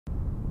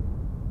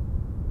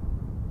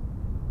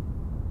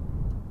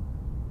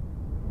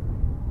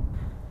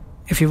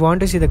If you want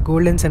to see the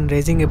golden sun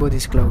rising above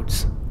these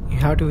clouds, you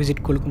have to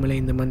visit Kolukkumalai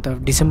in the month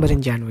of December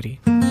and January.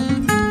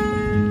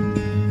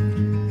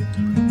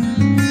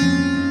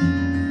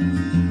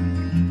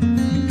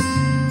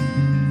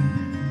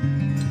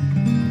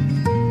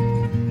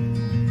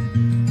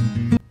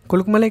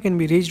 Kolukkumalai can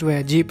be reached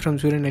via jeep from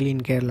Suranelli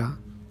in Kerala,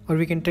 or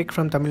we can trek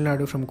from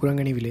Tamilnadu from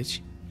Kurangani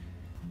village.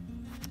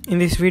 In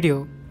this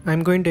video, I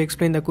am going to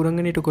explain the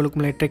Kurangani to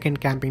Kolukkumalai trek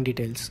and camping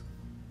details.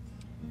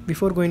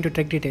 Before going to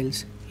trek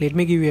details, let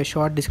me give you a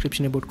short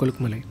description about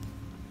Kolukkumalai.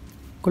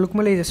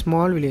 Kolukkumalai is a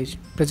small village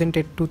present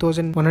at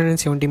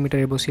 2170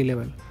 meter above sea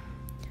level.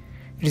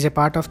 It is a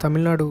part of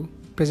Tamilnadu,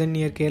 present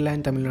near Kerala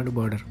and Tamil Nadu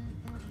border.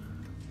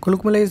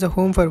 Kolukkumalai is the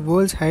home for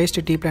world's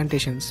highest tea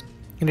plantations,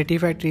 and a tea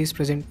factory is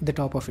present at the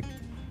top of it.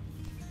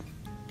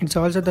 It's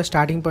also the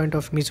starting point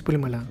of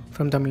Meesapulimala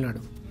from Tamil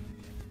Nadu.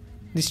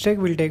 This trek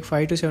will take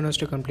 5 to 7 hours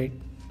to complete,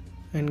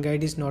 and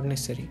guide is not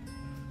necessary.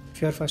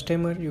 If you are first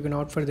timer, you can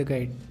opt for the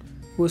guide,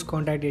 whose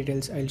contact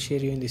details I'll share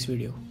you in this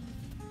video.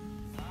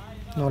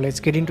 Now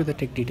let's get into the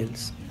trek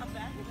details.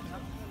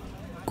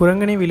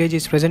 Kurangani village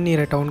is present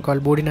near a town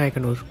called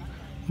Bodinayakanur.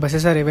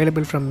 Buses are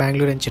available from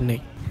Bangalore and Chennai.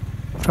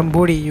 From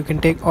Bodi, you can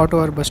take auto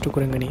or bus to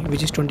Kurangani,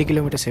 which is 20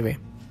 kilometers away.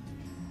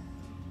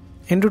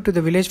 En route to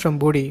the village from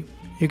Bodi,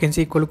 you can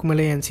see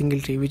Kolukkumalai and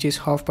Single Tree, which is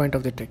half point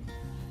of the trek.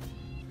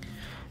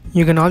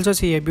 You can also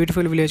see a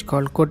beautiful village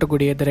called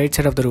Kottagudi at the right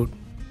side of the route.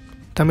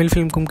 Tamil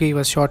film Kumki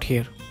was shot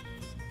here.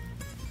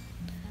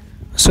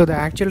 So the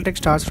actual trek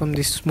starts from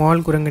this small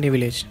Kurangani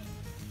village.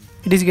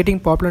 It is getting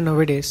popular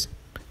nowadays,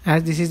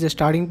 as this is the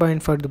starting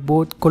point for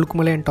both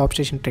Kolukkumalai and top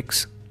station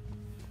treks.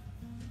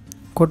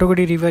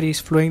 Kottagudi river is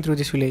flowing through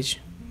this village,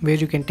 where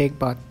you can take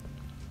bath.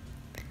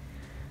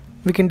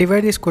 We can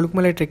divide this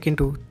Kolukkumalai trek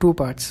into two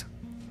parts.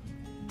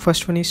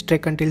 First one is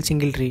trek until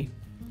Single Tree.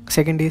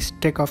 Second is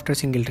trek after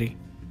Single Tree.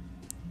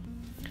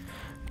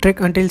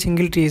 Trek until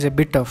Single Tree is a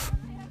bit tough.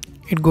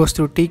 It goes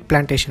through teak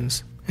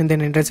plantations and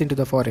then enters into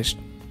the forest.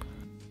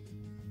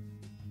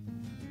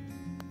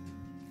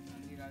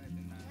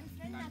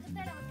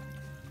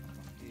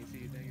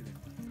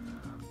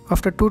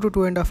 After 2 to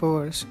 2.5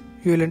 hours,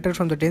 you will enter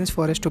from the dense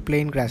forest to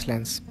plain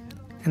grasslands,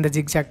 and the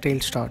zigzag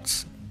trail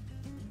starts.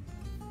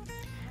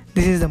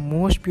 This is the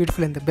most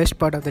beautiful and the best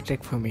part of the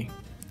trek for me.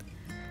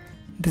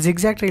 The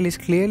zigzag trail is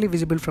clearly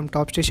visible from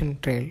top station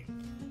trail.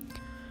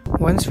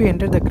 Once we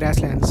enter the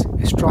grasslands,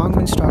 a strong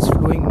wind starts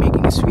flowing,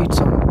 making a sweet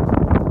sound.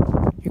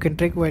 You can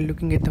trek while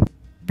looking at the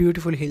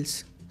beautiful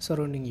hills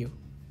surrounding you.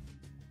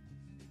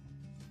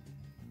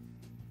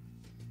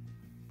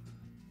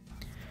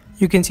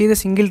 You can see the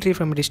Single Tree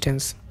from a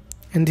distance,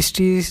 and this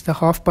tree is the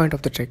half point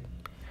of the trek.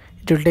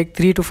 It will take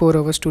 3 to 4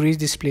 hours to reach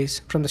this place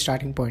from the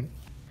starting point.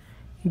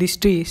 This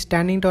tree,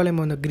 standing tall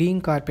among the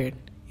green carpet,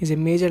 is a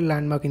major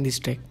landmark in this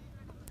trek.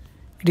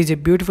 It is a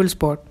beautiful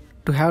spot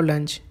to have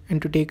lunch and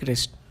to take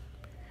rest.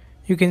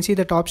 You can see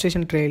the top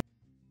station trail,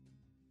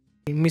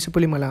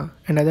 Meesapulimala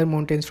and other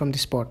mountains from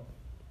this spot.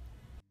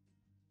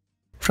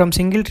 From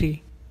Single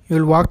Tree, you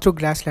will walk through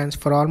grasslands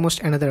for almost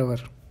another hour.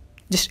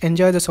 Just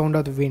enjoy the sound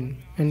of the wind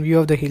and view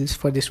of the hills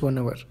for this 1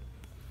 hour.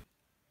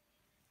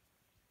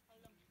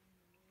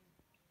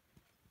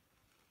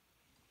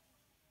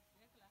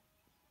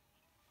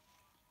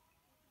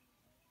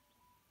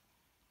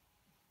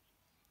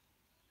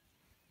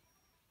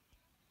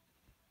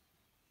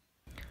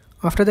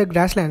 After the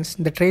grasslands,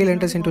 the trail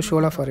enters into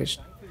Shola forest,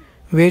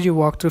 where you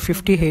walk through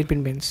 50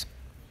 hairpin bends.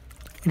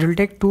 It will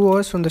take 2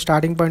 hours from the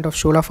starting point of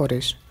Shola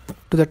forest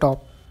to the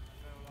top.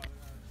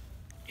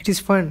 It is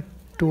fun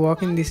to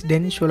walk in this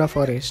dense Shola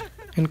forest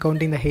and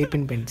counting the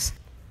hairpin bends.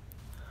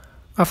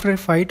 After a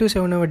 5 to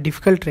 7 hour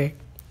difficult trek,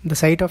 the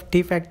sight of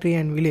tea factory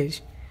and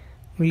village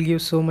will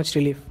give so much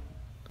relief.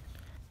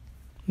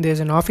 There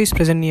is an office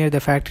present near the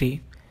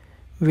factory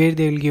where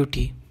they will give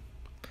tea,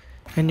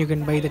 and you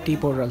can buy the tea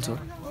powder also.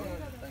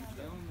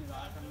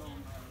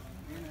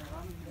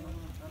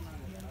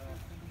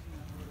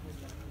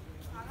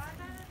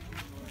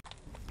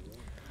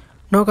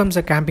 Now comes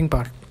the camping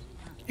part.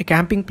 A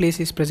camping place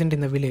is present in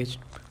the village.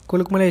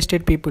 Kolukkumalai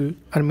estate people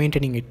are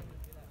maintaining it.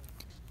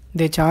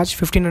 They charge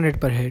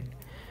 1500 per head,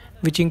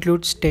 which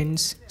includes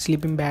tents,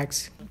 sleeping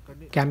bags,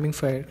 camping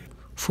fire,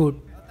 food,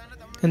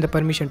 and the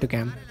permission to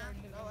camp.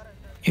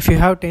 If you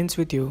have tents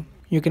with you,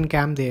 you can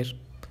camp there.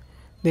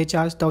 They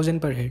charge 1000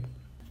 per head.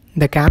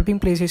 The camping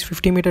place is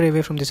 50 meters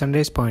away from the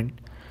sunrise point.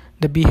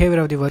 The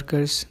behavior of the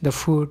workers, the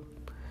food,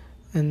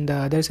 and the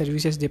other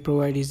services they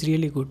provide is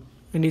really good,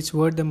 and it's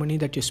worth the money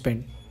that you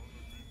spend.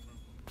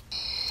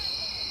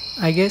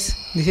 I guess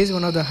this is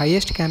one of the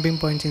highest camping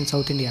points in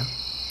South India.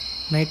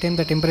 Nighttime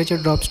the temperature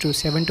drops to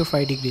 7 to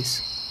 5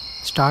 degrees.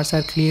 Stars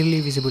are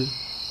clearly visible.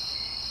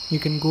 You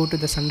can go to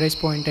the sunrise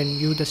point and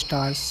view the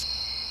stars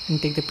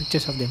and take the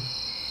pictures of them.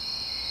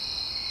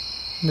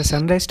 The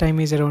sunrise time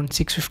is around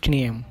 6:15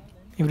 am.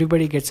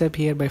 Everybody gets up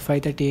here by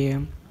 5:30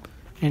 am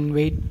and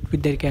wait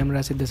with their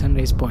cameras at the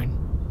sunrise point.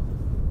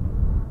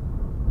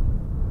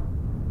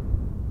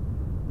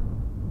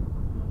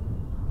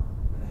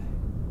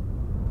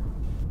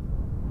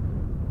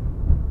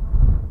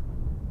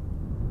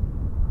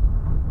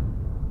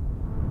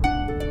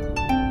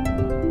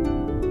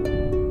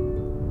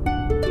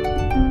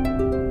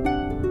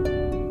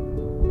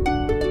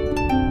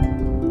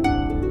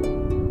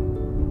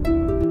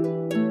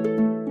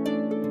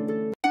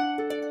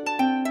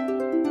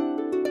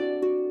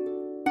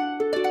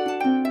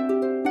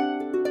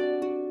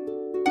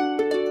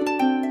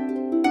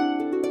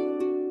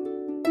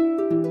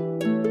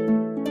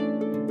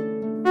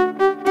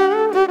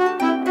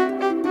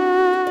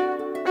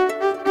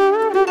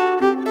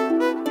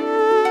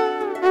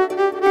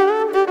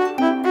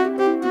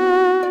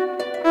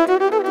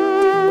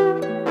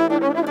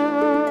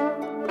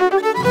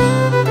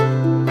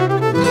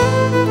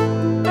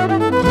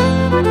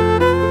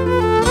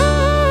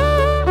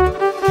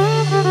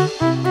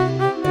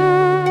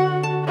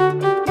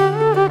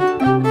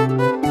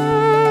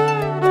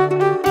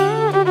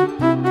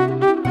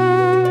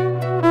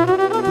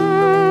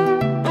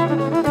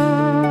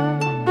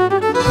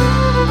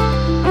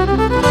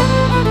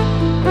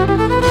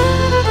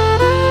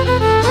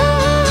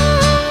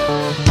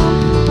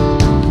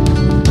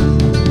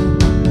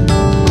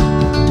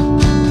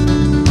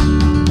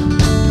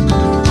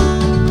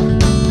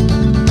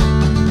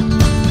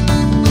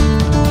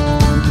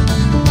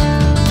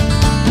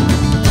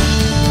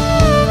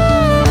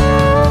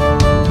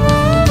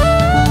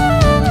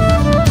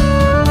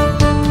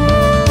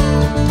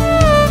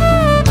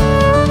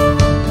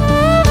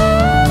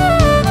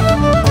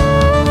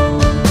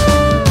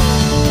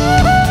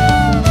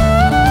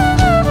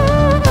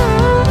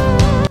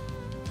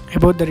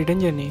 About the return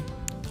journey,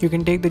 you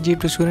can take the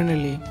jeep to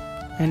Suranelli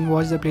and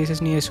watch the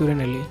places near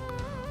Suranelli,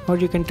 or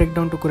you can trek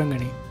down to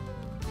Kurangani.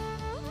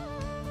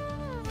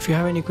 If you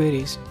have any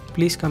queries,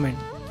 please comment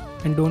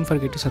and don't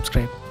forget to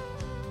subscribe.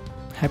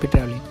 Happy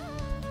traveling.